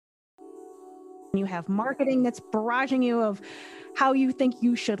You have marketing that's barraging you of how you think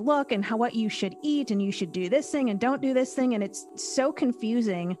you should look and what you should eat, and you should do this thing and don't do this thing. And it's so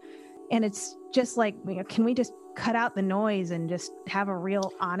confusing. And it's just like, can we just cut out the noise and just have a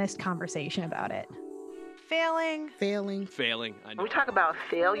real honest conversation about it? Failing. I know. We talk about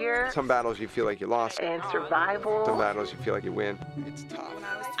failure. Some battles you feel like you lost. And survival. Some battles you feel like you win. It's tough.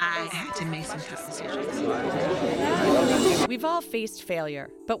 I had to make some tough decisions. We've all faced failure,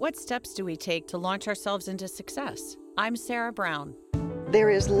 but what steps do we take to launch ourselves into success? I'm Sarah Brown. There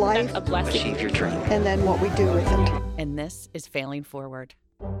is life, A blessing. Achieve your dream. and then what we do with it. And this is Failing Forward.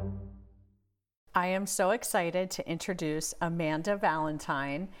 I am so excited to introduce Amanda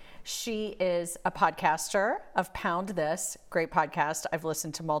Valentine. She is a podcaster of Pound This, great podcast. I've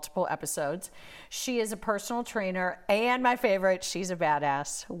listened to multiple episodes. She is a personal trainer, and my favorite, she's a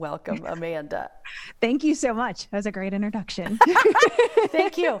badass. Welcome, Amanda. Thank you so much. That was a great introduction.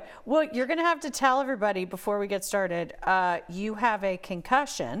 Thank you. Well, you're going to have to tell everybody before we get started, you have a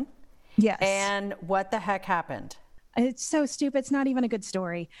concussion. Yes. And what the heck happened? It's so stupid. It's not even a good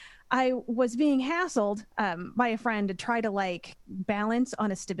story. I was being hassled by a friend to try to balance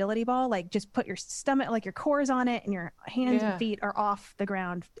on a stability ball, just put your stomach, your cores on it, and your hands and feet are off the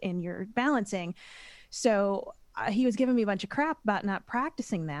ground and you're balancing. So he was giving me a bunch of crap about not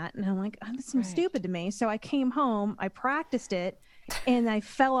practicing that. And I'm like, oh, this seems stupid to me. So I came home, I practiced it, and I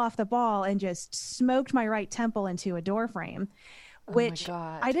fell off the ball and just smoked my right temple into a door frame. Which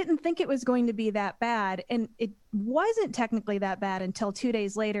I didn't think it was going to be that bad. And it wasn't technically that bad until 2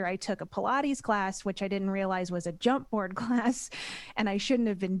 days later. I took a Pilates class, which I didn't realize was a jump board class. And I shouldn't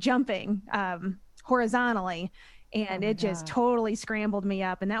have been jumping horizontally. And it just totally scrambled me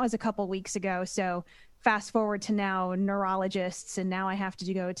up. And that was a couple weeks ago. So fast forward to now, neurologists. And now I have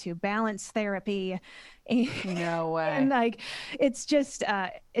to go to balance therapy. No way. And it's just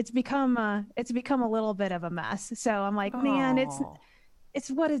it's become a little bit of a mess. So I'm like, man, it's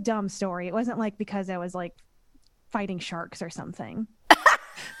what a dumb story. It wasn't because I was fighting sharks or something.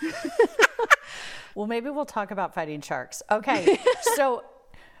 Well, maybe we'll talk about fighting sharks. Okay. So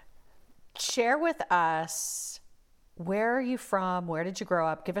share with us, where are you from? Where did you grow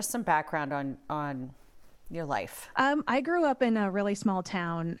up? Give us some background on your life. I grew up in a really small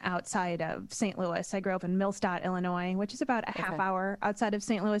town outside of St. Louis. I grew up in Millstadt, Illinois, which is about a half hour outside of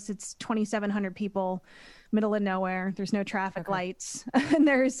St. Louis. It's 2,700 people, middle of nowhere. There's no traffic lights. And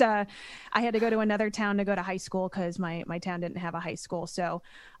I had to go to another town to go to high school because my town didn't have a high school. So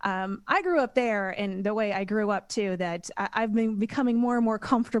I grew up there, and the way I grew up too, that I've been becoming more and more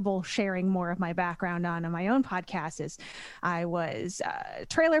comfortable sharing more of my background on my own podcast is I was a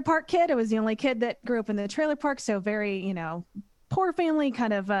trailer park kid. I was the only kid that grew up in the trailer park. So very, poor family,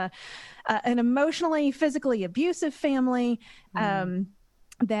 kind of an emotionally, physically abusive family.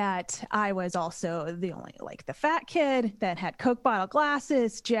 That I was also the only the fat kid that had Coke bottle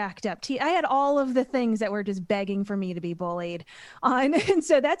glasses, jacked up teeth. I had all of the things that were just begging for me to be bullied on. And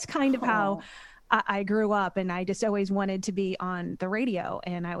so that's kind of how I grew up, and I just always wanted to be on the radio.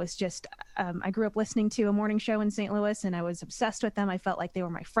 And I was just, I grew up listening to a morning show in St. Louis, and I was obsessed with them. I felt like they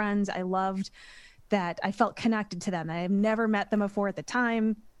were my friends. I loved that I felt connected to them. I have never met them before at the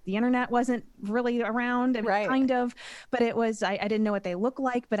time. The internet wasn't really around, kind of, but it was, I didn't know what they looked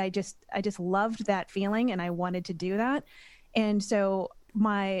like, but I just loved that feeling, and I wanted to do that. And so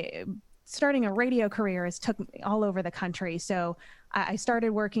starting a radio career has took me all over the country. So I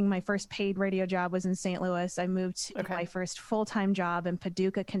started working, my first paid radio job was in St. Louis. I moved to my first full-time job in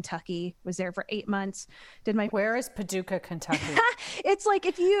Paducah, Kentucky, was there for 8 months. Where is Paducah, Kentucky? It's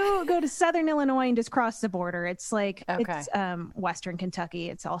if you go to Southern Illinois and just cross the border, it's it's Western Kentucky.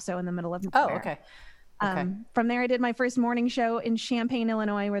 It's also in the middle of nowhere. From there, I did my first morning show in Champaign,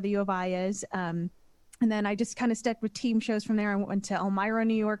 Illinois, where the U of I is. And then I just kind of stuck with team shows from there. I went to Elmira,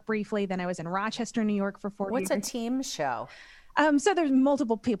 New York briefly. Then I was in Rochester, New York for 4 years. What's a team show? So there's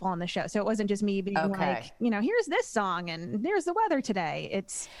multiple people on the show. So it wasn't just me being here's this song and here's the weather today.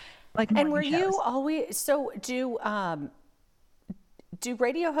 It's and were you always, so do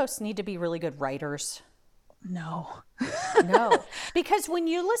radio hosts need to be really good writers? No. No. Because when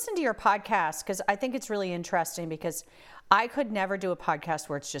you listen to your podcast, because I think it's really interesting, because I could never do a podcast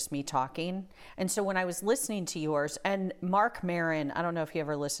where it's just me talking. And so when I was listening to yours, and Mark Maron, I don't know if you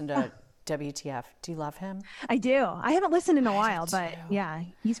ever listened to WTF. Do you love him? I do. I haven't listened in a while, but yeah,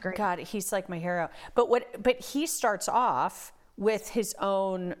 he's great. God, he's like my hero. But he starts off with his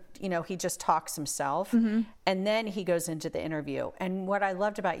own, he just talks himself, and then he goes into the interview. And what I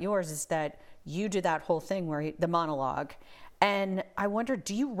loved about yours is that you do that whole thing where the monologue. And I wonder,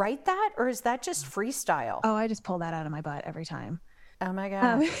 do you write that, or is that just freestyle? Oh, I just pull that out of my butt every time. Oh my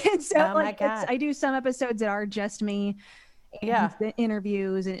God. And so I do some episodes that are just me, and the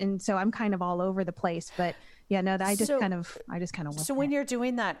interviews, and so I'm kind of all over the place. But yeah, no, I just kind of. So when you're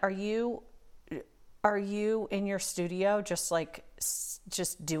doing that, are you in your studio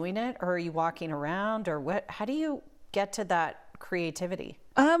just doing it, or are you walking around, or what? How do you get to that creativity?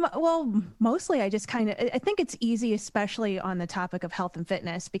 Well, mostly I think it's easy, especially on the topic of health and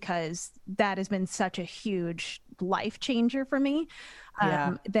fitness, because that has been such a huge life changer for me.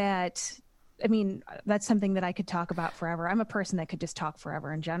 That, I mean, that's something that I could talk about forever. I'm a person that could just talk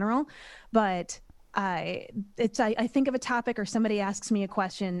forever in general, but I think of a topic, or somebody asks me a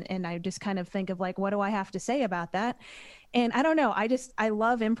question, and I just kind of think of like, what do I have to say about that? And I don't know. I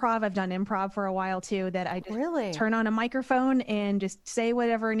love improv. I've done improv for a while too, that I just turn on a microphone and just say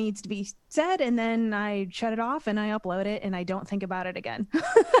whatever needs to be said. And then I shut it off and I upload it, and I don't think about it again.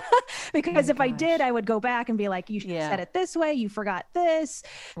 Because I did, I would go back and be like, you should have said it this way. You forgot this,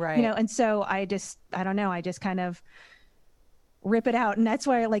 right? And so I don't know. I just kind of rip it out. And that's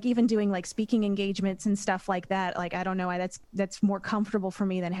why, like, even doing like speaking engagements and stuff like that, like, I don't know why that's more comfortable for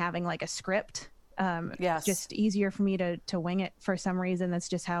me than having like a script. It's just easier for me to wing it for some reason. That's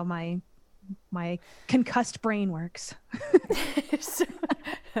just how my concussed brain works.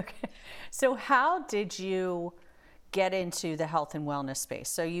 So how did you get into the health and wellness space?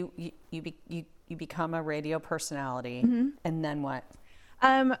 So you become a radio personality, and then what?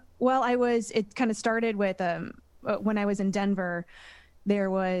 Well, it kind of started with when I was in Denver. There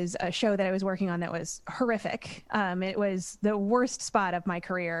was a show that I was working on that was horrific. It was the worst spot of my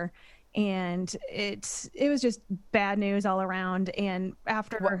career. And it was just bad news all around. And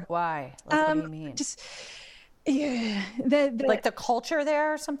after why? Like, what do you mean? Just like the culture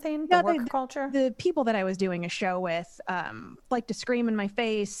there or something. The work culture. The people that I was doing a show with like to scream in my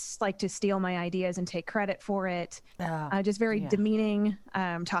face, like to steal my ideas and take credit for it. Just very demeaning,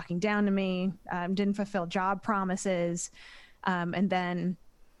 talking down to me. Didn't fulfill job promises, and then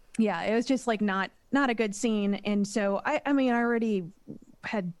it was just like not a good scene. And so I mean, I already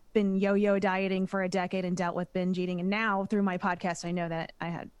had been yo-yo dieting for a decade and dealt with binge eating. And now through my podcast, I know that I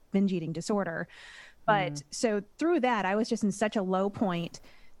had binge eating disorder. But so through that, I was just in such a low point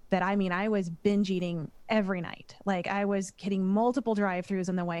that, I mean, I was binge eating every night. Like, I was getting multiple drive-throughs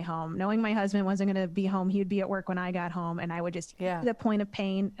on the way home, knowing my husband wasn't going to be home. He would be at work when I got home, and I would just get to the point of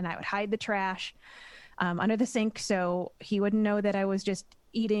pain, and I would hide the trash under the sink so he wouldn't know that I was just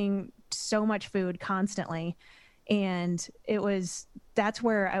eating so much food constantly. And that's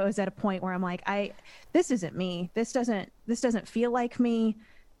where I was at a point where I'm like, this isn't me. This doesn't feel like me.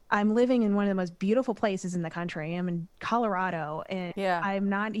 I'm living in one of the most beautiful places in the country. I'm in Colorado, and I'm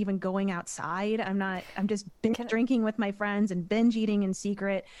not even going outside. I'm just drinking with my friends and binge eating in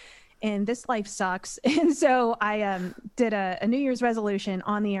secret. And this life sucks. And so I did a New Year's resolution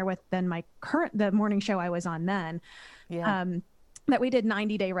on the air with the morning show I was on then. That we did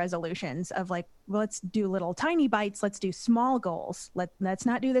 90-day resolutions of like, well, let's do little tiny bites. Let's do small goals. Let's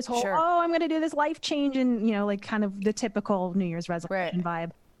not do this whole, I'm going to do this life change, and, like kind of the typical New Year's resolution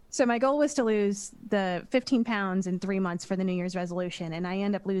vibe. So my goal was to lose the 15 pounds in 3 months for the New Year's resolution. And I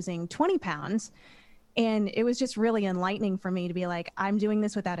end up losing 20 pounds. And it was just really enlightening for me to be like, I'm doing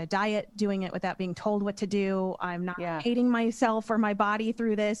this without a diet, doing it without being told what to do. I'm not hating myself or my body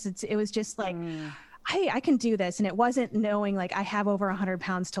through this. It was just like, hey, I can do this. And it wasn't knowing like I have over 100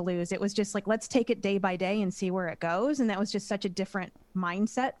 pounds to lose. It was just like, let's take it day by day and see where it goes. And that was just such a different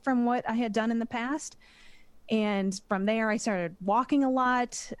mindset from what I had done in the past. And from there, I started walking a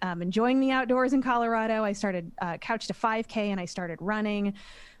lot, enjoying the outdoors in Colorado. I started Couch to 5K, and I started running.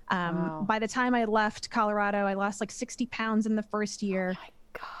 By the time I left Colorado, I lost like 60 pounds in the first year. Oh my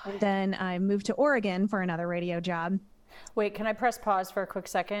God. And then I moved to Oregon for another radio job. Wait, can I press pause for a quick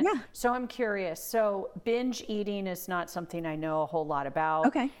second? Yeah. So I'm curious. So binge eating is not something I know a whole lot about.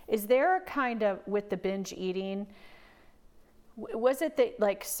 Okay. Is there a kind of, with the binge eating, was it that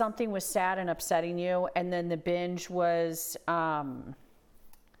like something was sad and upsetting you, and then the binge was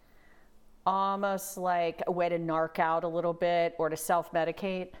almost like a way to narc out a little bit or to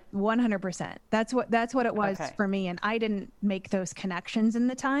self-medicate? 100%. That's what it was for me. And I didn't make those connections at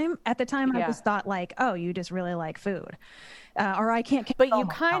the time. I just thought like, oh, you just really like food, or I can't. But you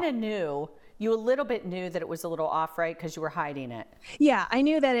kind of knew, you a little bit knew that it was a little off, right? Because you were hiding it. Yeah, I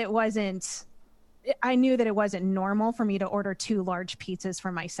knew that it wasn't normal for me to order 2 large pizzas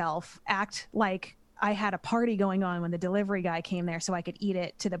for myself, act like I had a party going on when the delivery guy came there so I could eat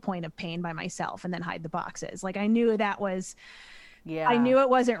it to the point of pain by myself and then hide the boxes. Like, I knew that was, I knew it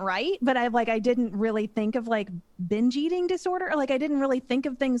wasn't right, but I didn't really think of like binge eating disorder. Like, I didn't really think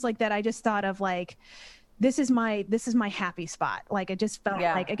of things like that. I just thought of like this is my happy spot. Like, it just felt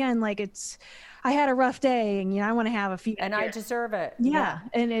like, again, like I had a rough day and, I want to have a few. And I deserve it. Yeah.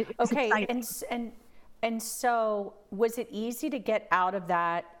 And it's okay. exciting. And so was it easy to get out of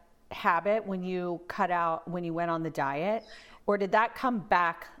that habit when you went on the diet, or did that come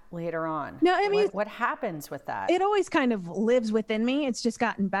back later on? No, I mean, what happens with that? It always kind of lives within me. It's just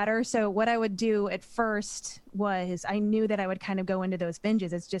gotten better. So what I would do at first was I knew that I would kind of go into those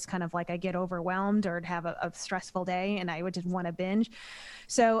binges. It's just kind of like I get overwhelmed or have a stressful day and I would just want to binge.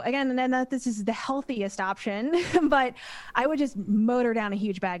 So again, and then this is the healthiest option, but I would just motor down a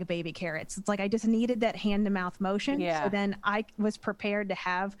huge bag of baby carrots. It's like I just needed that hand to mouth motion. Yeah. So then I was prepared to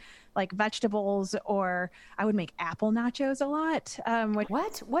have like vegetables, or I would make apple nachos a lot.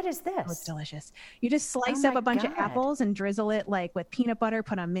 What is this? Oh, it's delicious. You just slice up a bunch of apples and drizzle it like with peanut butter,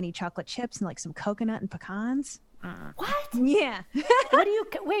 put on mini chocolate chips and like some coconut and pecans. What? Yeah. What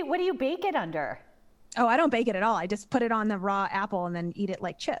do you bake it under? Oh, I don't bake it at all. I just put it on the raw apple and then eat it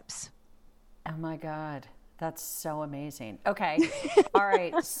like chips. Oh my God. That's so amazing. Okay. All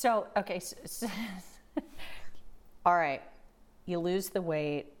right. So all right. You lose the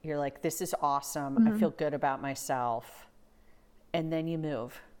weight. You're like, this is awesome. Mm-hmm. I feel good about myself. And then you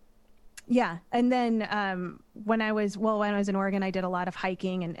move. Yeah. And then when I was in Oregon, I did a lot of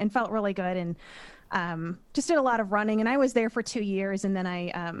hiking and felt really good, and just did a lot of running. And I was there for 2 years. And then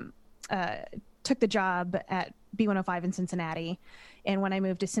I took the job at B105 in Cincinnati. And when I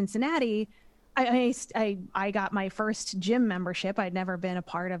moved to Cincinnati, I got my first gym membership. I'd never been a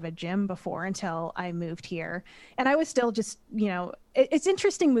part of a gym before until I moved here. And I was still just, it's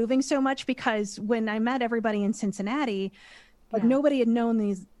interesting moving so much, because when I met everybody in Cincinnati, like nobody had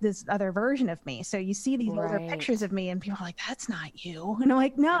known this other version of me. So you see these older pictures of me and people are like, that's not you. And I'm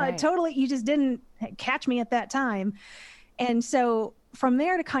like, no, totally. You just didn't catch me at that time. And so from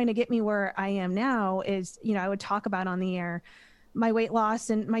there to kind of get me where I am now is, I would talk about on the air my weight loss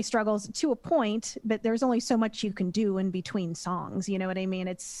and my struggles to a point, but there's only so much you can do in between songs. You know what I mean?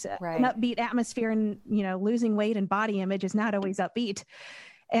 It's an upbeat atmosphere, and, losing weight and body image is not always upbeat.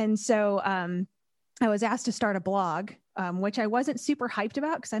 And so I was asked to start a blog, which I wasn't super hyped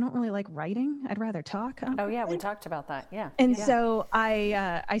about because I don't really like writing. I'd rather talk. Oh yeah. We talked about that. Yeah. And so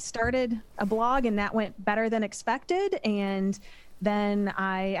I started a blog, and that went better than expected. And then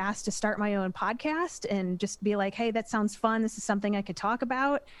I asked to start my own podcast and just be like, hey, that sounds fun. This is something I could talk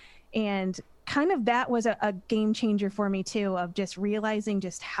about. And kind of that was a game changer for me too, of just realizing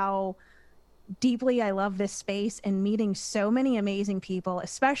just how deeply I love this space and meeting so many amazing people,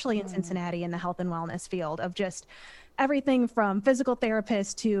 especially in Cincinnati in the health and wellness field, of just everything from physical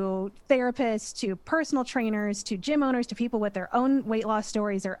therapists to personal trainers to gym owners to people with their own weight loss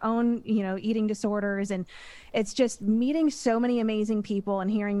stories, their own, eating disorders. And it's just meeting so many amazing people and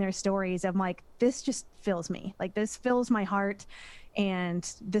hearing their stories. I'm like, this just fills me. Like, this fills my heart. And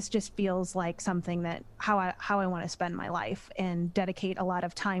this just feels like something that how I want to spend my life and dedicate a lot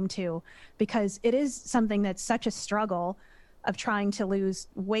of time to, because it is something that's such a struggle of trying to lose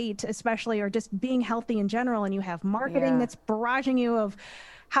weight, especially, or just being healthy in general. And you have marketing that's barraging you of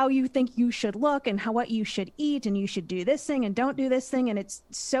how you think you should look and what you should eat, and you should do this thing and don't do this thing. And it's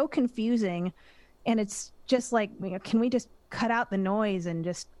so confusing. And it's just like, can we just cut out the noise and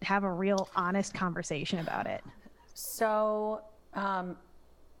just have a real honest conversation about it? So,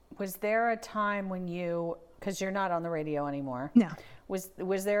 was there a time when because you're not on the radio anymore. No. Was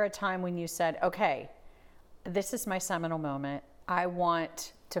there a time when you said, okay, this is my seminal moment. I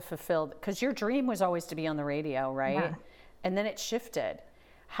want to fulfill, because your dream was always to be on the radio, right? Yeah. And then it shifted.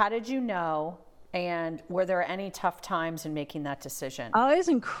 How did you know? And were there any tough times in making that decision? Oh, it was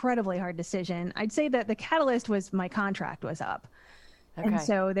an incredibly hard decision. I'd say that the catalyst was my contract was up. Okay. And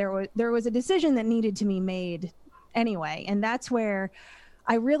so there was a decision that needed to be made anyway. And that's where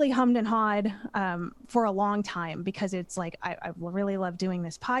I really hummed and hawed for a long time, because it's like, I really love doing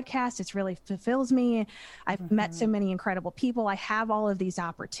this podcast. It really fulfills me. I've met so many incredible people. I have all of these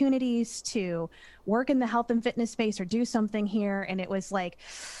opportunities to work in the health and fitness space or do something here. And it was like,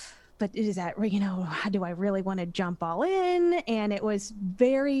 but is that, do I really want to jump all in? And it was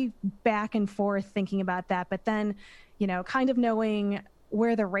very back and forth thinking about that. But then, kind of knowing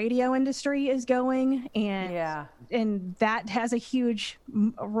where the radio industry is going, and that has a huge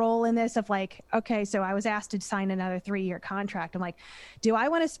role in this of like, okay, so I was asked to sign another 3-year contract. I'm like, do I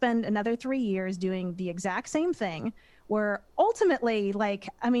want to spend another 3 years doing the exact same thing, where ultimately, radio,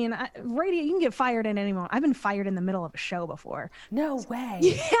 you can get fired at any moment. I've been fired in the middle of a show before. No way.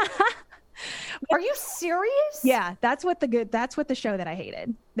 Yeah. Are you serious? Yeah, that's what the show that I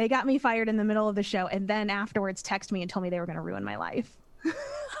hated. They got me fired in the middle of the show, and then afterwards text me and told me they were going to ruin my life.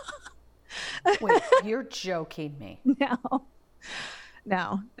 Wait, you're joking me.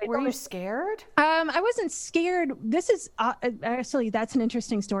 No. Were you scared? I wasn't scared. This is actually, that's an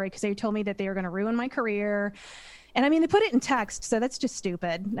interesting story because they told me that they were going to ruin my career. And I mean, they put it in text, so that's just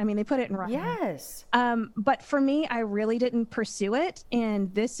stupid. I mean, they put it in writing. Yes. But for me, I really didn't pursue it.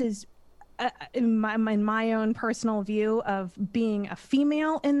 And this is in my own personal view of being a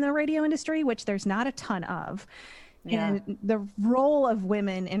female in the radio industry, which there's not a ton of. Yeah. And the role of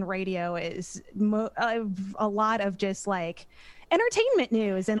women in radio is a lot of just like entertainment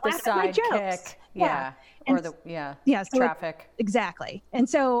news and the sidekick jokes. Yeah. Or so traffic. Exactly. And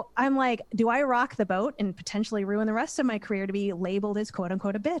so I'm like, do I rock the boat and potentially ruin the rest of my career to be labeled as quote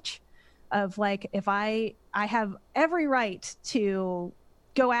unquote a bitch? Of like, if I have every right to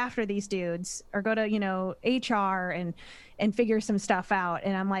go after these dudes or go to, HR and figure some stuff out.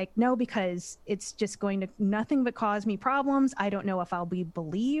 And I'm like, no, because it's just going to nothing but cause me problems. I don't know if I'll be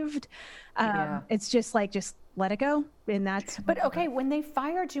believed. It's just like, just let it go. And that's. But okay, when they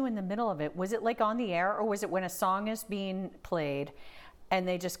fired you in the middle of it, was it like on the air or was it when a song is being played and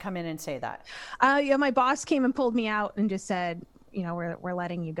they just come in and say that? My boss came and pulled me out and just said, we're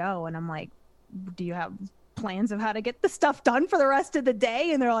letting you go. And I'm like, do you have plans of how to get the stuff done for the rest of the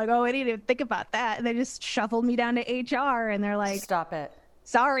day? And they're like, oh, I need to think about that. And they just shuffled me down to HR and they're like, stop it.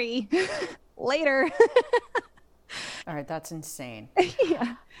 Sorry. Later. All right. That's insane.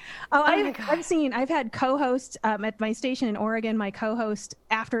 Yeah. I've had co-hosts at my station in Oregon. My co-host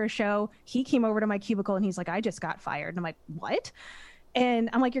after a show, he came over to my cubicle and he's like, I just got fired. And I'm like, what? And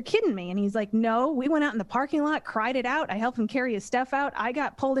I'm like, you're kidding me. And he's like, no, we went out in the parking lot, cried it out. I helped him carry his stuff out. I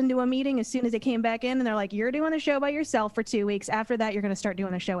got pulled into a meeting as soon as they came back in and they're like, you're doing the show by yourself for 2 weeks. After that, you're going to start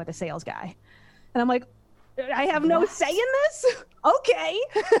doing the show with a sales guy. And I'm like, I have no say in this? Okay.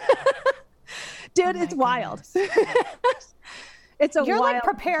 Dude, it's wild. It's a You're wild... like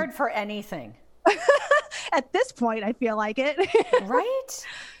prepared for anything. At this point, I feel like it. Right?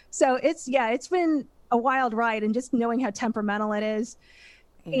 So it's been a wild ride, and just knowing how temperamental it is.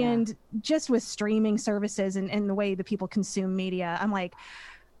 Yeah. And just with streaming services and the way that people consume media, I'm like,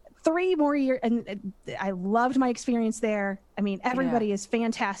 3 more years, and I loved my experience there. I mean, everybody is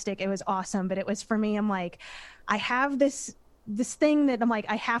fantastic. It was awesome. But it was, for me, I'm like, I have this thing that I'm like,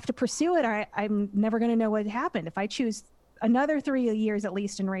 I have to pursue it, or I'm never going to know what happened. If I choose another 3 years at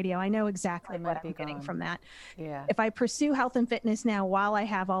least in radio, I know exactly what I'm getting from that. Yeah. If I pursue health and fitness now while I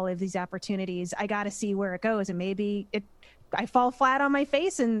have all of these opportunities, I got to see where it goes. And maybe I fall flat on my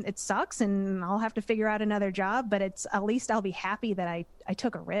face and it sucks and I'll have to figure out another job, but at least I'll be happy that I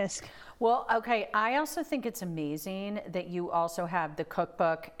took a risk. Well, okay. I also think it's amazing that you also have the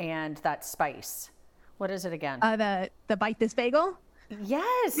cookbook and that spice. What is it again? The Bite This Bagel.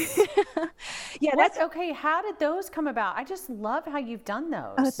 Yes. Yeah. That's okay. How did those come about? I just love how you've done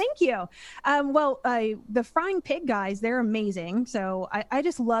those. Thank you. The Frying Pig guys, they're amazing. So I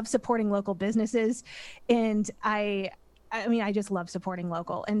just love supporting local businesses, and I just love supporting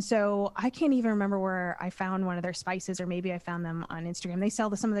local. And so I can't even remember where I found one of their spices, or maybe I found them on Instagram. They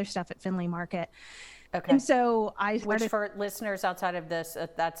sell some of their stuff at Findlay Market. Okay. And so which, for listeners outside of this,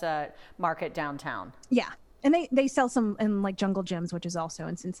 that's a market downtown. Yeah. And they sell some in like Jungle Gyms, which is also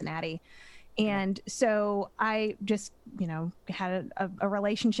in Cincinnati. And so I just, had a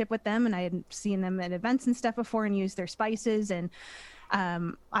relationship with them, and I had seen them at events and stuff before and used their spices. And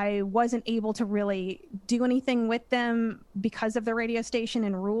I wasn't able to really do anything with them because of the radio station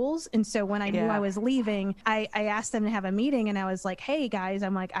and rules. And so when I knew I was leaving, I asked them to have a meeting, and I was like, hey guys,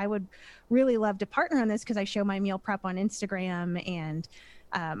 I'm like, I would really love to partner on this because I show my meal prep on Instagram, and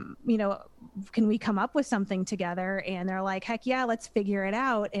can we come up with something together? And they're like, heck yeah, let's figure it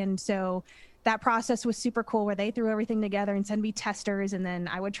out. And so that process was super cool, where they threw everything together and send me testers, and then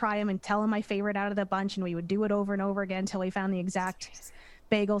I would try them and tell them my favorite out of the bunch, and we would do it over and over again until we found the exact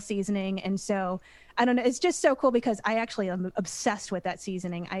bagel seasoning. And so I don't know, it's just so cool because I actually am obsessed with that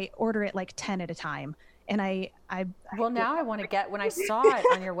seasoning. I order it like 10 at a time. And now I want to get, when I saw it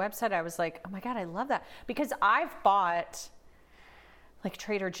on your website, I was like, oh my God, I love that. Because I've bought, like,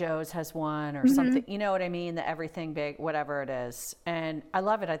 Trader Joe's has one or something, you know what I mean? The everything big, whatever it is. And I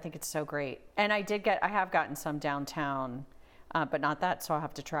love it. I think it's so great. And I have gotten some downtown, but not that, so I'll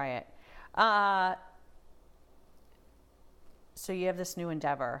have to try it. So you have this new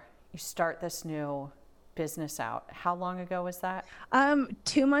endeavor. You start this new business out. How long ago was that?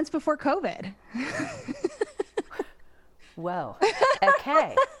 2 months before COVID. Whoa.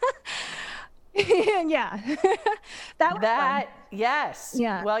 Okay. Yeah. that was fun. Yes.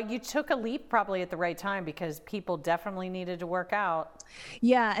 Yeah. Well, you took a leap probably at the right time because people definitely needed to work out.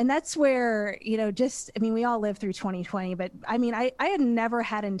 Yeah. And that's where, we all lived through 2020, but I had never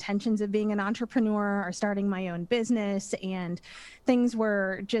had intentions of being an entrepreneur or starting my own business, and things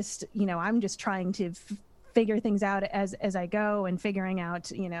were just, I'm just trying to figure things out as I go, and figuring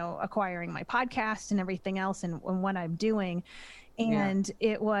out, acquiring my podcast and everything else and what I'm doing. And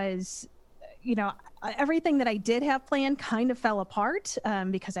it was, everything that I did have planned kind of fell apart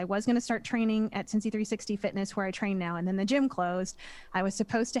because I was going to start training at Cincy 360 Fitness, where I train now, and then the gym closed. I was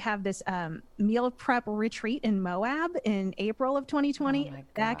supposed to have this meal prep retreat in Moab in April of 2020.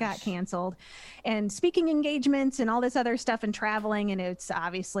 That got canceled, and speaking engagements and all this other stuff and traveling, and it's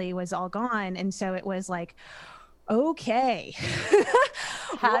obviously was all gone. And so it was like, okay,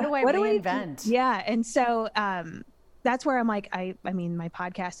 how do I reinvent? Yeah. And so that's where I'm like, my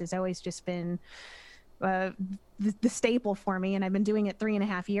podcast has always just been the staple for me, and I've been doing it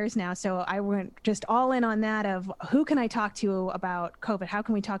 3.5 years now. So I went just all in on that of who can I talk to about COVID? How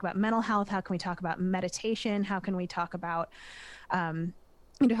can we talk about mental health? How can we talk about meditation? How can we talk about,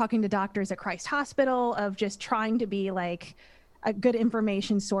 talking to doctors at Christ Hospital, of just trying to be like a good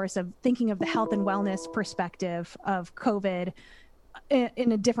information source of thinking of the health and wellness perspective of COVID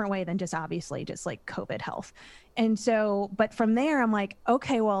in a different way than just obviously just like COVID health. And so, but from there, I'm like,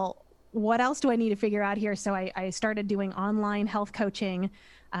 okay, well, what else do I need to figure out here? So I started doing online health coaching.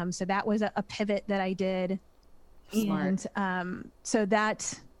 So that was a pivot that I did. Smart. And so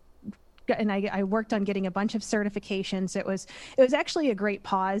that, and I worked on getting a bunch of certifications. It was actually a great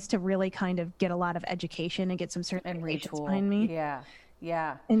pause to really kind of get a lot of education and get some certifications behind me. Yeah.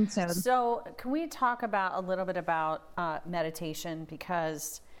 Yeah. And so can we talk about a little bit about meditation?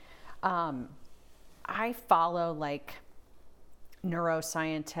 Because I follow like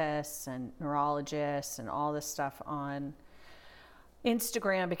neuroscientists and neurologists and all this stuff on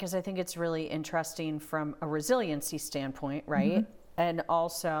Instagram, because I think it's really interesting from a resiliency standpoint, right? Mm-hmm. And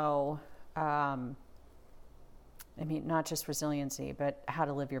also, not just resiliency, but how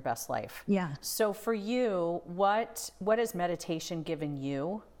to live your best life. Yeah. So for you, what has meditation given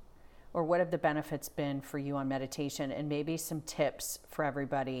you, or what have the benefits been for you on meditation, and maybe some tips for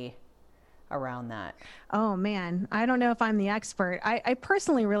everybody around that? Oh man, I don't know if I'm the expert. I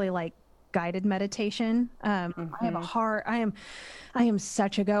personally really like guided meditation. I am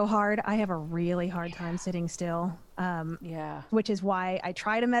such a go hard. I have a really hard time sitting still. Which is why I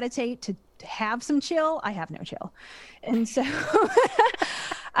try to meditate to have some chill. I have no chill. And so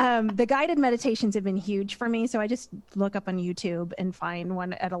the guided meditations have been huge for me. So I just look up on YouTube and find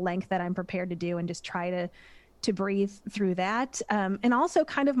one at a length that I'm prepared to do, and just try to breathe through that. And also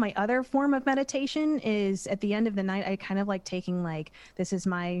kind of my other form of meditation is at the end of the night, I kind of like taking this is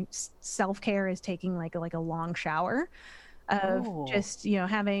my self-care, is taking like a long shower of just,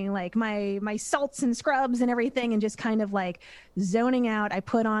 having like my salts and scrubs and everything, and just kind of like zoning out. I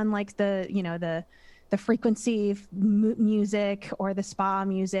put on like the frequency music or the spa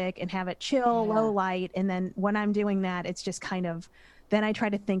music and have it chill, low light. And then when I'm doing that, it's just kind of, then I try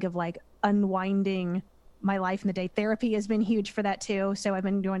to think of like unwinding my life in the day. Therapy has been huge for that too. So I've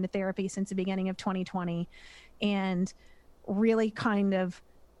been going to therapy since the beginning of 2020, and really kind of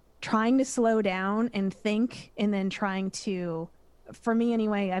trying to slow down and think, and then trying to, for me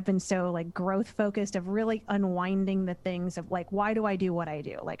anyway, I've been so like growth focused, of really unwinding the things of like, why do I do what I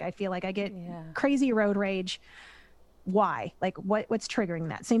do? Like, I feel like I get crazy road rage. Why? Like what's triggering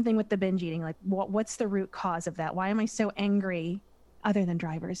that? Same thing with the binge eating. Like what's the root cause of that? Why am I so angry? Other than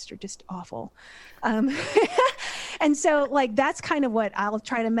drivers are just awful. And so like, that's kind of what I'll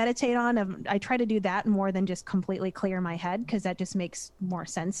try to meditate on. I try to do that more than just completely clear my head, because that just makes more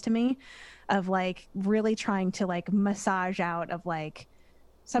sense to me, of like really trying to like massage out of like,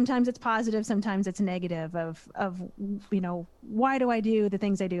 sometimes it's positive, sometimes it's negative, of why do I do the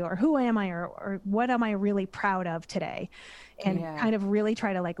things I do, or who am I, or what am I really proud of today, and kind of really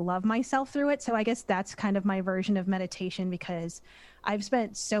try to like love myself through it. So I guess that's kind of my version of meditation, because I've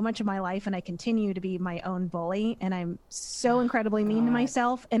spent so much of my life, and I continue to be my own bully, and I'm so incredibly mean to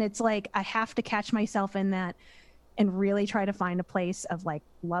myself. And it's like, I have to catch myself in that and really try to find a place of like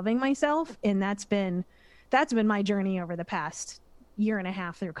loving myself. And that's been my journey over the past 1.5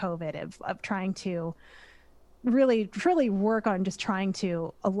 years through COVID, of trying to really truly work on just trying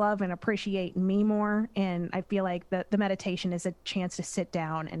to love and appreciate me more. And I feel like the meditation is a chance to sit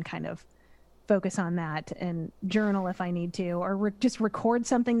down and kind of focus on that, and journal if I need to, or just record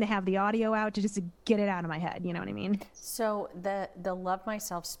something to have the audio out, to just get it out of my head. You know what I mean? So the love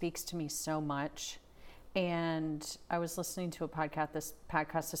myself speaks to me so much. And I was listening to a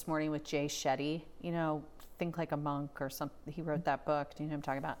podcast this morning with Jay Shetty, Think Like a Monk or something. He wrote that book. Do you know what I'm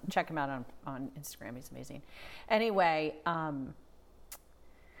talking about? Check him out on Instagram. He's amazing. Anyway,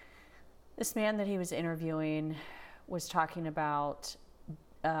 this man that he was interviewing was talking about,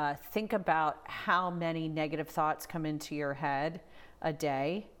 think about how many negative thoughts come into your head a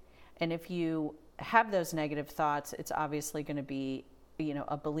day. And if you have those negative thoughts, it's obviously going to be,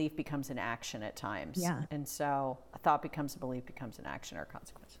 a belief becomes an action at times. Yeah. And so a thought becomes a belief, becomes an action or a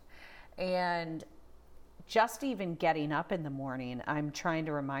consequence. And just even getting up in the morning, I'm trying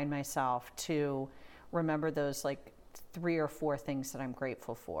to remind myself to remember those like 3 or 4 things that I'm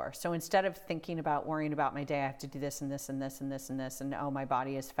grateful for. So instead of thinking about worrying about my day, I have to do this and this and this and this and this, and oh, my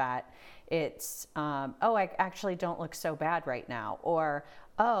body is fat. It's, I actually don't look so bad right now. Or,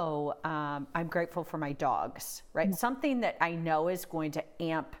 I'm grateful for my dogs, right? Mm-hmm. Something that I know is going to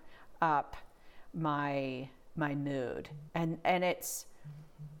amp up my mood. And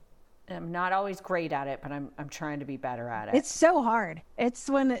I'm not always great at it, but I'm trying to be better at it. It's so hard. It's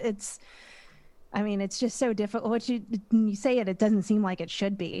just so difficult. When you say it, it doesn't seem like it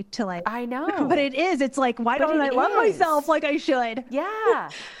should be to like, I know, but it is. It's like, why don't I love myself like I should? Yeah.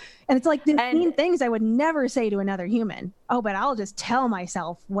 And it's like the mean things I would never say to another human. Oh, but I'll just tell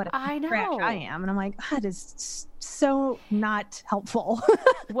myself what a trash I am. And I'm like, that is so not helpful.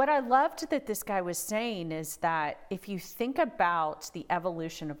 What I loved that this guy was saying is that if you think about the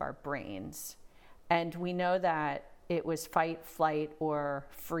evolution of our brains, and we know that it was fight, flight, or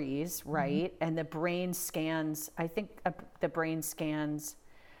freeze, right? Mm-hmm. And the brain scans, I think the brain scans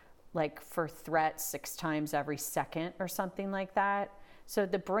like for threats 6 times every second or something like that. So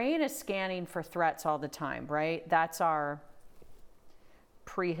the brain is scanning for threats all the time, right? That's our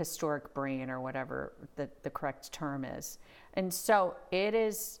prehistoric brain, or whatever the correct term is. And so it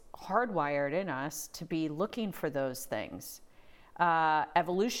is hardwired in us to be looking for those things,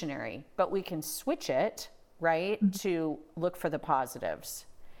 evolutionary, but we can switch it, right, mm-hmm. to look for the positives.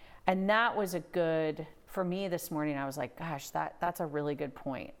 And that was for me this morning, I was like, gosh, that's a really good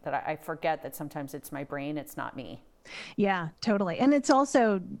point, that I forget that sometimes it's my brain, it's not me. Yeah, totally. And it's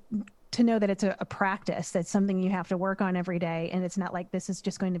also to know that it's a practice. That's something you have to work on every day. And it's not like this is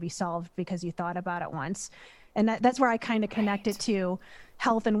just going to be solved because you thought about it once. And that's where I kind of connect it to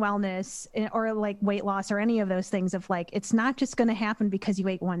health and wellness, or like weight loss, or any of those things of like, it's not just going to happen because you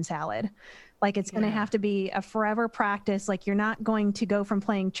ate one salad. Like it's going to have to be a forever practice. Like you're not going to go from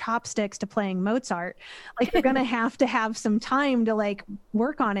playing chopsticks to playing Mozart. Like you're going to have some time to like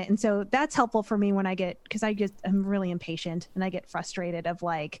work on it. And so that's helpful for me when because I'm really impatient and I get frustrated of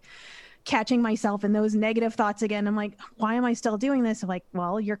like catching myself in those negative thoughts again. I'm like, why am I still doing this? I'm like,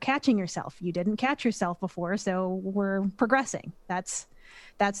 well, you're catching yourself. You didn't catch yourself before. So we're progressing. That's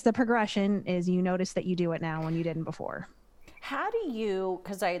the progression, is you notice that you do it now when you didn't before. How do you,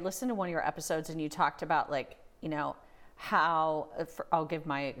 because I listened to one of your episodes and you talked about like, how,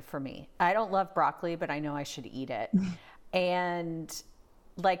 for me, I don't love broccoli, but I know I should eat it. And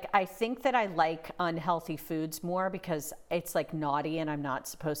like, I think that I like unhealthy foods more because it's like naughty and I'm not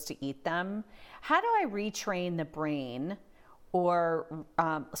supposed to eat them. How do I retrain the brain or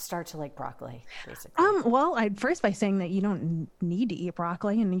start to like broccoli, basically? Well, I'd first by saying that you don't need to eat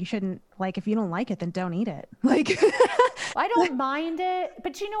broccoli, and you shouldn't, like, if you don't like it, then don't eat it. Like, I don't mind it,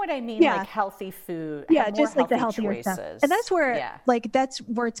 but you know what I mean? Yeah. Like healthy food. Yeah, just like the healthier choices. stuff. And that's where, that's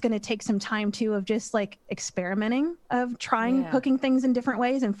where it's going to take some time too, of just like experimenting, of trying cooking things in different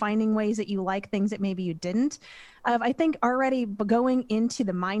ways and finding ways that you like things that maybe you didn't. I think already going into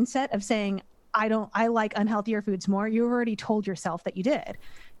the mindset of saying, I like unhealthier foods more, you already told yourself that you did.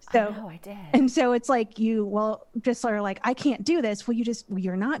 So I did. And so it's like just sort of like, I can't do this. Well,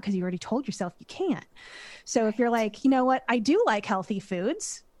 you're not, because you already told yourself you can't. So if you're like, you know what, I do like healthy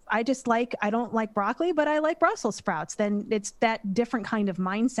foods. I don't like broccoli, but I like Brussels sprouts. Then it's that different kind of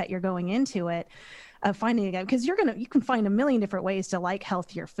mindset you're going into it, of finding again, because you can find a million different ways to like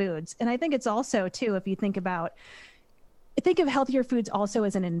healthier foods. And I think it's also too, if you think of healthier foods also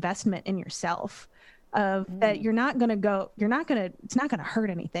as an investment in yourself, that it's not going to hurt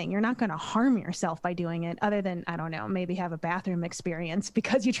anything. You're not going to harm yourself by doing it, other than, I don't know, maybe have a bathroom experience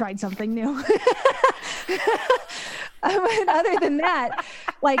because you tried something new. Other than that,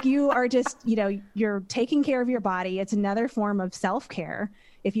 like, you are just, you're taking care of your body. It's another form of self-care.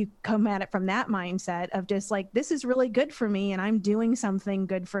 If you come at it from that mindset of just like, this is really good for me and I'm doing something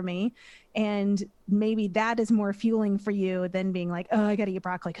good for me. And maybe that is more fueling for you than being like, oh, I got to eat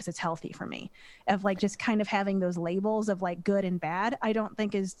broccoli because it's healthy for me. Of like, just kind of having those labels of like good and bad, I don't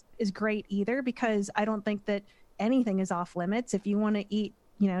think is great either, because I don't think that anything is off limits. If you want to eat,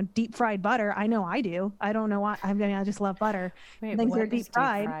 deep fried butter. I know I do. I don't know why. I mean, I just love butter. Wait, Things what are is deep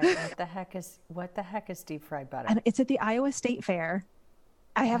fried. What the heck is deep fried butter? And it's at the Iowa State Fair.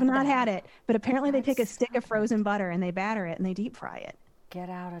 I have not had it, but apparently they take a stick of frozen butter and they batter it and they deep fry it. Get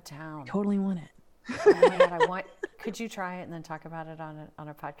out of town. Totally want it. Oh my God, could you try it and then talk about it on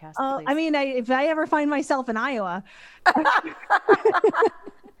a podcast, please? I mean, if I ever find myself in Iowa.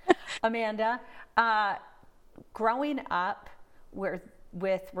 Amanda, growing up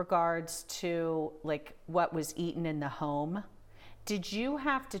with regards to like what was eaten in the home, did you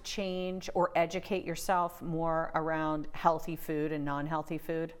have to change or educate yourself more around healthy food and non-healthy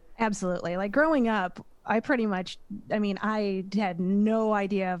food? Absolutely. Like growing up, I had no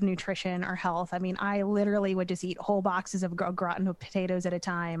idea of nutrition or health. I mean, I literally would just eat whole boxes of gratin potatoes at a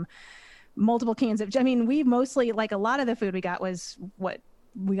time, multiple cans of, we mostly, like a lot of the food we got was what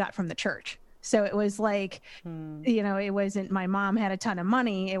we got from the church. So it was like, it wasn't, my mom had a ton of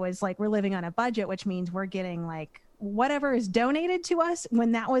money. It was like, we're living on a budget, which means we're getting like whatever is donated to us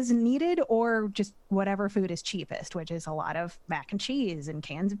when that was needed, or just whatever food is cheapest, which is a lot of mac and cheese and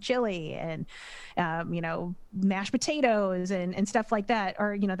cans of chili and, mashed potatoes and stuff like that,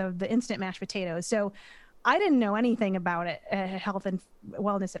 or, the instant mashed potatoes. So I didn't know anything about it, health and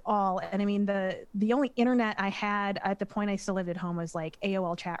wellness at all. And I mean, the only internet I had at the point I still lived at home was like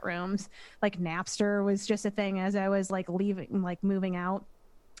AOL chat rooms, like Napster was just a thing as I was like moving out.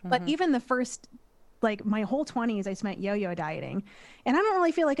 Mm-hmm. But even the first, like my whole 20s, I spent yo-yo dieting, and I don't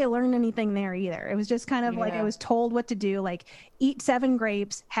really feel like I learned anything there either. It was just kind of like I was told what to do, like eat 7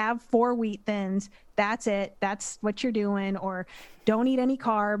 grapes, have 4 wheat thins. That's it. That's what you're doing. Or don't eat any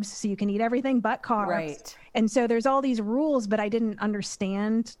carbs, so you can eat everything but carbs. Right. And so there's all these rules, but I didn't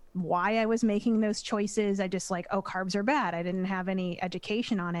understand why I was making those choices. I just like, carbs are bad. I didn't have any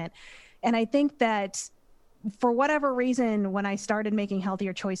education on it. And I think that for whatever reason, when I started making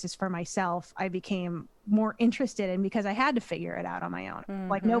healthier choices for myself, I became more interested in, because I had to figure it out on my own.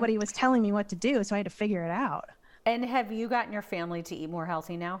 Mm-hmm. Like nobody was telling me what to do, so I had to figure it out. And have you gotten your family to eat more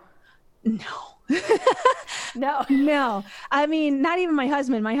healthy now? No. No. I mean, not even my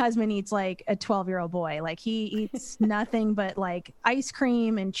husband. My husband eats like a 12-year-old boy. Like he eats nothing but like ice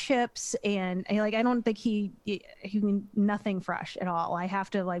cream and chips. And like, I don't think he nothing fresh at all. I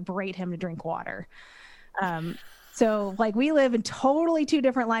have to like berate him to drink water. So like we live in totally 2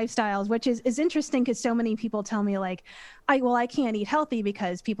 different lifestyles, which is interesting, because so many people tell me like, I can't eat healthy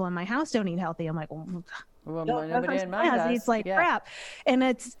because people in my house don't eat healthy. I'm like, well nobody in my house eats like crap. And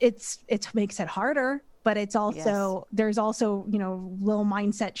it makes it harder, but it's also, there's also, little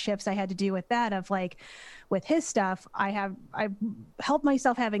mindset shifts I had to do with that, of like, with his stuff, I've helped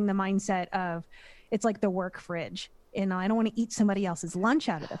myself having the mindset of, it's like the work fridge. And I don't want to eat somebody else's lunch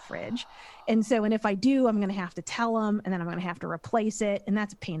out of the fridge. And if I do, I'm going to have to tell them, and then I'm going to have to replace it. And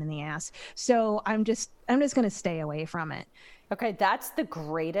that's a pain in the ass. So I'm just going to stay away from it. Okay. That's the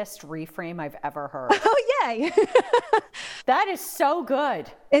greatest reframe I've ever heard. Oh, yay. That is so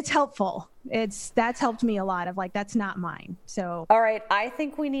good. It's helpful. That's helped me a lot of like, that's not mine. So. All right. I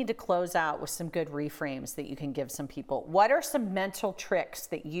think we need to close out with some good reframes that you can give some people. What are some mental tricks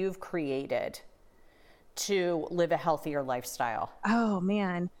that you've created to live a healthier lifestyle? Oh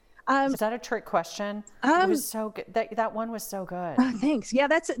man. Is that a trick question? It was so good. That one was so good. Thanks. Yeah,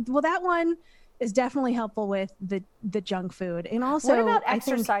 that one is definitely helpful with the junk food. And also, what about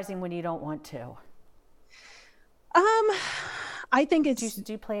exercising when you don't want to? I think it's,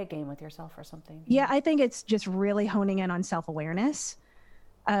 do you play a game with yourself or something? Yeah, I think it's just really honing in on self-awareness,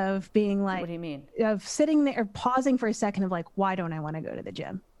 of being like, what do you mean? Of sitting there, pausing for a second of like, why don't I want to go to the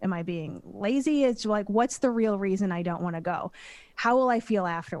gym? Am I being lazy? It's like, what's the real reason I don't want to go? How will I feel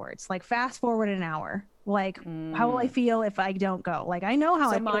afterwards? Like fast forward an hour. Like, how will I feel if I don't go? Like, I know how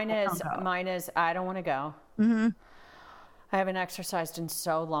I feel. Mine is, I don't want to go. Mm-hmm. I haven't exercised in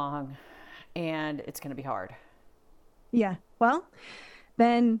so long, and it's going to be hard. Yeah. Well,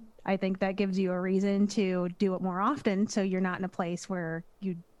 then I think that gives you a reason to do it more often, so you're not in a place where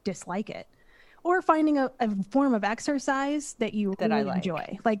you dislike it. Or finding a form of exercise that you really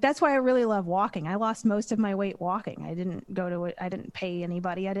enjoy. Like, that's why I really love walking. I lost most of my weight walking. I didn't pay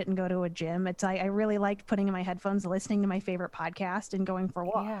anybody. I didn't go to a gym. I really liked putting in my headphones, listening to my favorite podcast, and going for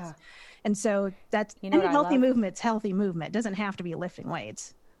walks. Yeah. And so that's, healthy movement's healthy movement. It doesn't have to be lifting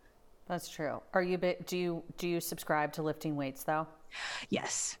weights. That's true. Do you subscribe to lifting weights though?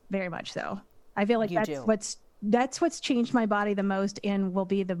 Yes, very much so. I feel like that's what's changed my body the most, and will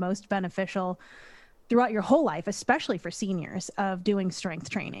be the most beneficial throughout your whole life, especially for seniors, of doing strength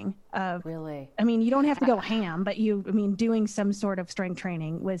training. Really? I mean, you don't have to go ham, but doing some sort of strength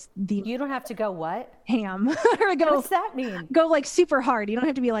training was You don't have to go what? Ham. Or go, what's that mean? Go like super hard. You don't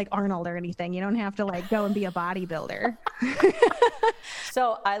have to be like Arnold or anything. You don't have to like go and be a bodybuilder.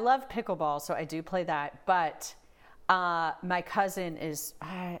 So I love pickleball, so I do play that. But my cousin is,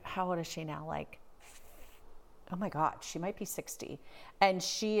 how old is she now? Like, oh my God, she might be 60. And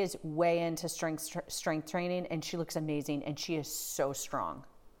she is way into strength training, and she looks amazing, and she is so strong.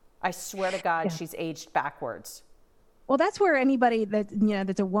 I swear to God, she's aged backwards. Well, that's where anybody that,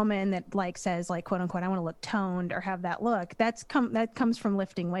 that's a woman that like says like, quote unquote, I want to look toned or have that look, that comes from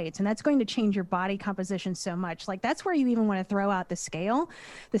lifting weights, and that's going to change your body composition so much. Like that's where you even want to throw out the scale.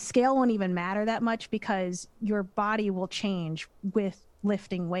 The scale won't even matter that much because your body will change with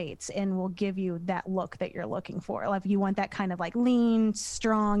lifting weights and will give you that look that you're looking for. Like you want that kind of like lean,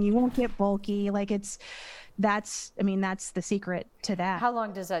 strong, you won't get bulky. Like that's the secret to that. How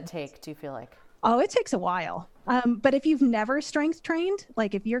long does that take, do you feel like? Oh, it takes a while. But if you've never strength trained,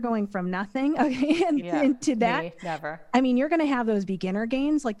 like if you're going from nothing into that, never. I mean, you're going to have those beginner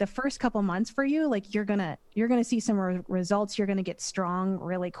gains. Like the first couple months for you, like you're going to see some results. You're going to get strong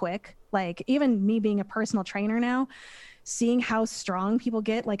really quick. Like even me being a personal trainer now, seeing how strong people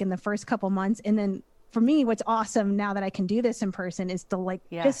get like in the first couple months. And then for me, what's awesome now that I can do this in person is to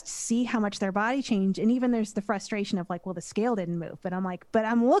just see how much their body changed. And even there's the frustration of like, well, the scale didn't move, but I'm like, but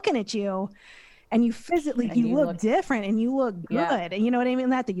I'm looking at you and you physically, you look different and you look good. Yeah. And you know what I mean?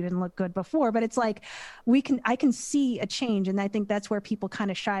 Not that you didn't look good before, but it's like, I can see a change. And I think that's where people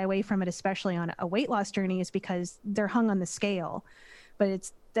kind of shy away from it, especially on a weight loss journey, is because they're hung on the scale. But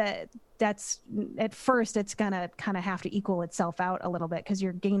it's that's at first it's gonna kind of have to equal itself out a little bit because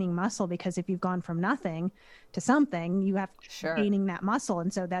you're gaining muscle, because if you've gone from nothing to something, you have gaining that muscle.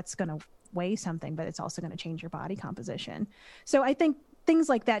 And so that's going to weigh something, but it's also going to change your body composition. So I think things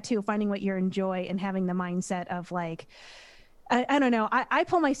like that too, finding what you enjoy and having the mindset of like, I don't know. I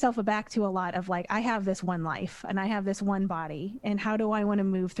pull myself back to a lot of like, I have this one life and I have this one body, and how do I want to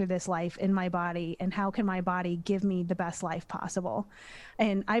move through this life in my body, and how can my body give me the best life possible?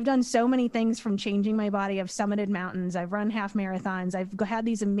 And I've done so many things, from changing my body. I've summited mountains. I've run half marathons. I've had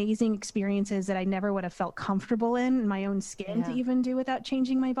these amazing experiences that I never would have felt comfortable in my own skin to even do without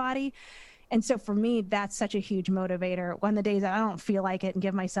changing my body. And so for me, that's such a huge motivator. On the days that I don't feel like it and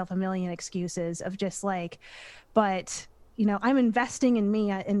give myself a million excuses of just like, but I'm investing in me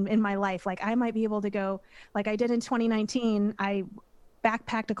in my life. Like I might be able to go, like I did in 2019, I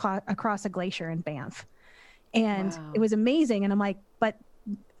backpacked across a glacier in Banff, and it was amazing. And I'm like, but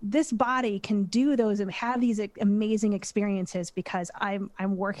this body can do those and have these amazing experiences because I'm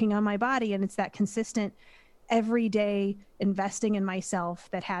working on my body, and it's that consistent everyday investing in myself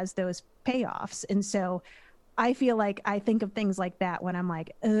that has those payoffs. And so I feel like I think of things like that when I'm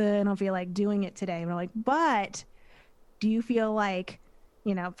like, I don't feel like doing it today. And I'm like, but do you feel like,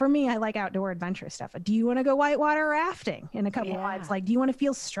 for me, I like outdoor adventure stuff. Do you want to go whitewater rafting in a couple of months? Like, do you want to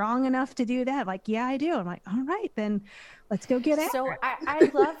feel strong enough to do that? Like, yeah, I do. I'm like, all right, then let's go get it. So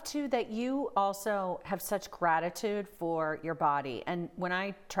I love too that you also have such gratitude for your body. And when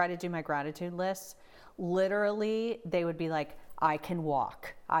I try to do my gratitude lists, literally they would be like, I can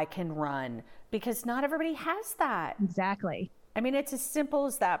walk, I can run, because not everybody has that. Exactly. I mean, it's as simple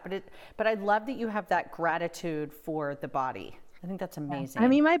as that, but I love that you have that gratitude for the body. I think that's amazing. I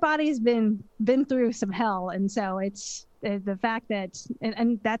mean, my body's been through some hell. And so it's the fact that,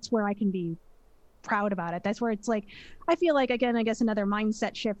 and that's where I can be proud about it. That's where it's like, I feel like, again, I guess another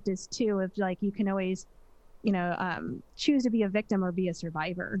mindset shift is too, of like, you can always, choose to be a victim or be a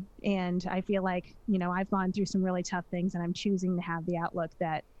survivor. And I feel like, I've gone through some really tough things, and I'm choosing to have the outlook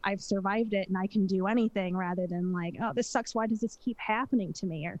that I've survived it and I can do anything, rather than like, oh, this sucks. Why does this keep happening to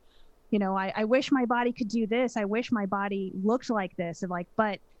me? Or, I wish my body could do this. I wish my body looked like this. And like,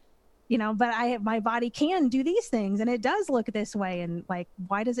 but my body can do these things, and it does look this way. And like,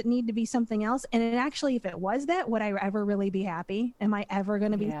 why does it need to be something else? And it actually, if it was that, would I ever really be happy? Am I ever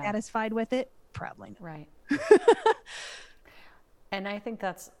going to be satisfied with it? Probably not. Right. And I think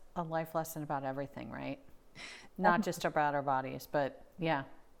that's a life lesson about everything, right? Not just about our bodies, but yeah.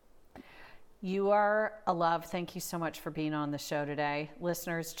 You are a love. Thank you so much for being on the show today.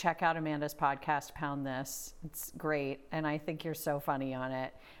 Listeners, check out Amanda's podcast, Pound This. It's great. And I think you're so funny on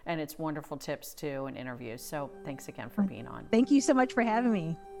it. And it's wonderful tips too and interviews. So thanks again for being on. Thank you so much for having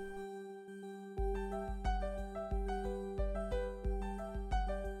me.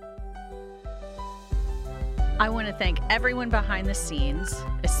 I want to thank everyone behind the scenes,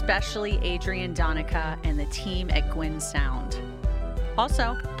 especially Adrian Donica and the team at Gwyn Sound.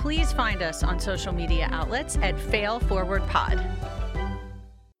 Also, please find us on social media outlets at Fail Forward Pod.